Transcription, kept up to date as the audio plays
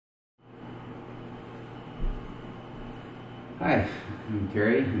Hi, I'm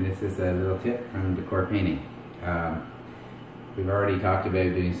Terry, and this is a little tip from Decor Painting. We've already talked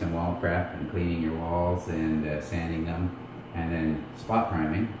about doing some wall prep and cleaning your walls and sanding them, and then spot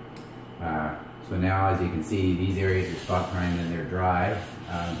priming. So now, as you can see, these areas are spot primed and they're dry.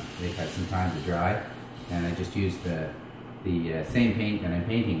 They've had some time to dry, and I just used the same paint that I'm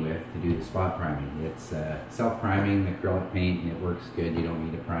painting with to do the spot priming. It's self-priming acrylic paint, and it works good. You don't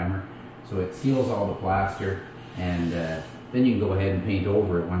need a primer. So it seals all the plaster, and then you can go ahead and paint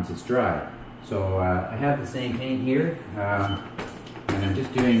over it once it's dry. So I have the same paint here, and I'm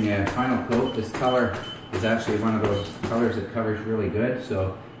just doing a final coat. This color is actually one of those colors that covers really good,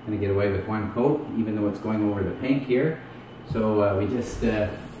 so I'm going to get away with one coat, even though it's going over the pink here. So we just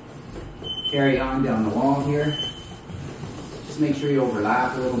carry on down the wall here. Just make sure you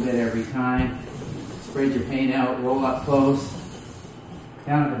overlap a little bit every time. Spread your paint out, roll up close.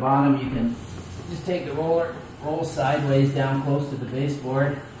 Down at the bottom, you can just take the roller, roll sideways down close to the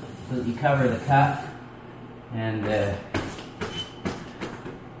baseboard so that you cover the cut. And at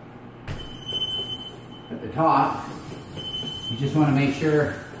the top, you just want to make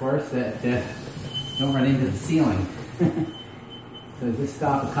sure, of course, that you don't run into the ceiling. So just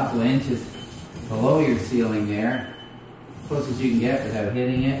stop a couple of inches below your ceiling there, as close as you can get without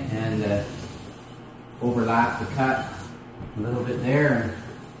hitting it, and overlap the cut a little bit there, and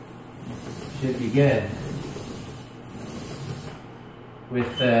should be good.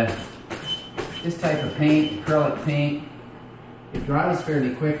 With this type of paint, acrylic paint, it dries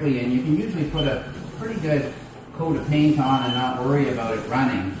fairly quickly, and you can usually put a pretty good coat of paint on and not worry about it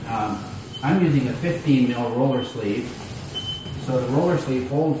running. I'm using a 15 mil roller sleeve, so the roller sleeve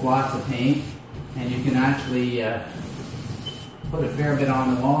holds lots of paint, and you can actually put a fair bit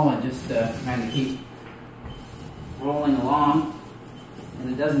on the wall and just kind of keep rolling along,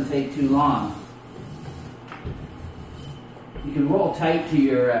 and it doesn't take too long. You can roll tight to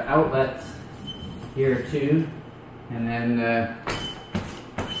your outlets here too, and then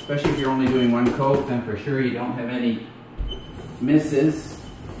especially if you're only doing one coat, then for sure you don't have any misses.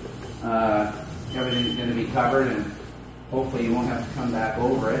 Everything's going to be covered, and hopefully you won't have to come back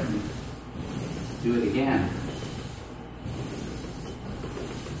over it and do it again.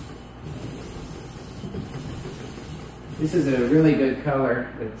 This is a really good color.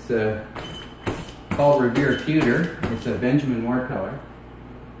 It's called Revere Pewter. It's a Benjamin Moore color.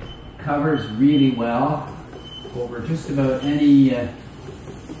 Covers really well over just about any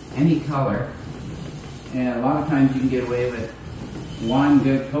color. And a lot of times you can get away with one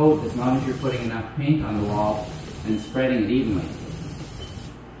good coat as long as you're putting enough paint on the wall and spreading it evenly.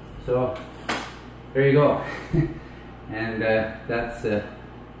 So there you go. And that's a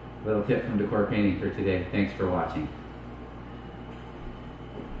little tip from Decor Painting for today. Thanks for watching.